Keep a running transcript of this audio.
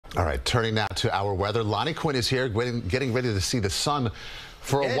All right, turning now to our weather. Lonnie Quinn is here, getting ready to see the sun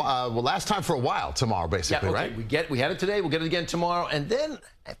for a while. Well, last time for a while tomorrow, basically, yeah, okay. right? We had it today. We'll get it again tomorrow. And then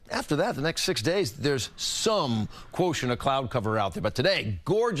after that, the next 6 days, there's some quotient of cloud cover out there. But today,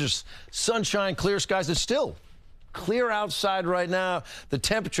 gorgeous sunshine, clear skies. It's still clear outside right now. The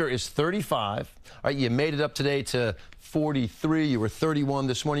temperature is 35. All right, you made it up today to 43. You were 31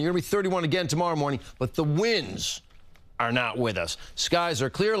 this morning. You're going to be 31 again tomorrow morning. But the winds are not with us. Skies are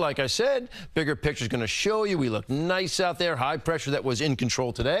clear, like I said. Bigger picture is going to show you we look nice out there. High pressure that was in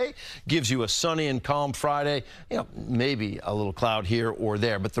control today gives you a sunny and calm Friday. You know, maybe a little cloud here or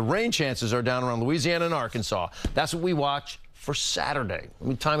there, but the rain chances are down around Louisiana and Arkansas. That's what we watch for Saturday. Let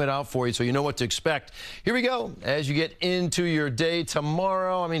me time it out for you so you know what to expect. Here we go. As you get into your day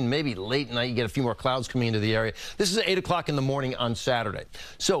tomorrow, I mean, maybe late night, you get a few more clouds coming into the area. This is at 8 o'clock in the morning on Saturday.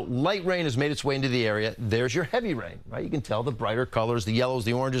 So light rain has made its way into the area. There's your heavy rain, right? You can tell the brighter colors, the yellows,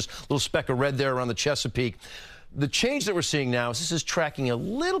 the oranges, little speck of red there around the Chesapeake. The change that we're seeing now is this is tracking a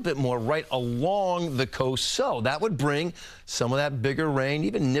little bit more right along the coast, so that would bring some of that bigger rain,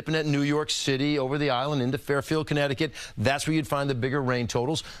 even nipping at New York City, over the island into Fairfield, Connecticut. That's where you'd find the bigger rain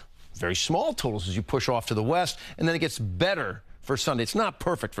totals. Very small totals as you push off to the west, and then it gets better for Sunday. It's not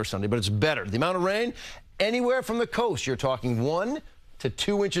perfect for Sunday, but it's better. The amount of rain, anywhere from the coast, you're talking 1 to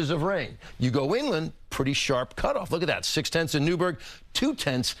 2 inches of rain. You go inland, pretty sharp cutoff. Look at that, 0.6 in Newburgh,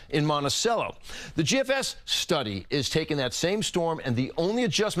 0.2 in Monticello. The GFS study is taking that same storm, and the only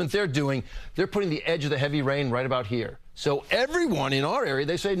adjustment they're doing, they're putting the edge of the heavy rain right about here. So everyone in our area,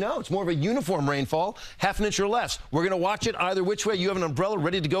 they say, no, it's more of a uniform rainfall, half an inch or less. We're going to watch it either which way. You have an umbrella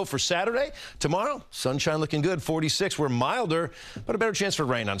ready to go for Saturday. Tomorrow, sunshine looking good, 46. We're milder, but a better chance for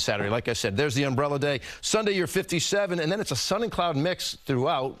rain on Saturday. Like I said, there's the umbrella day. Sunday, you're 57, and then it's a sun and cloud mix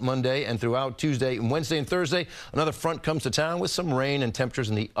throughout Monday and throughout Tuesday and Wednesday and Thursday. Another front comes to town with some rain and temperatures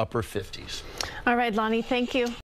in the upper 50s. All right, Lonnie, thank you.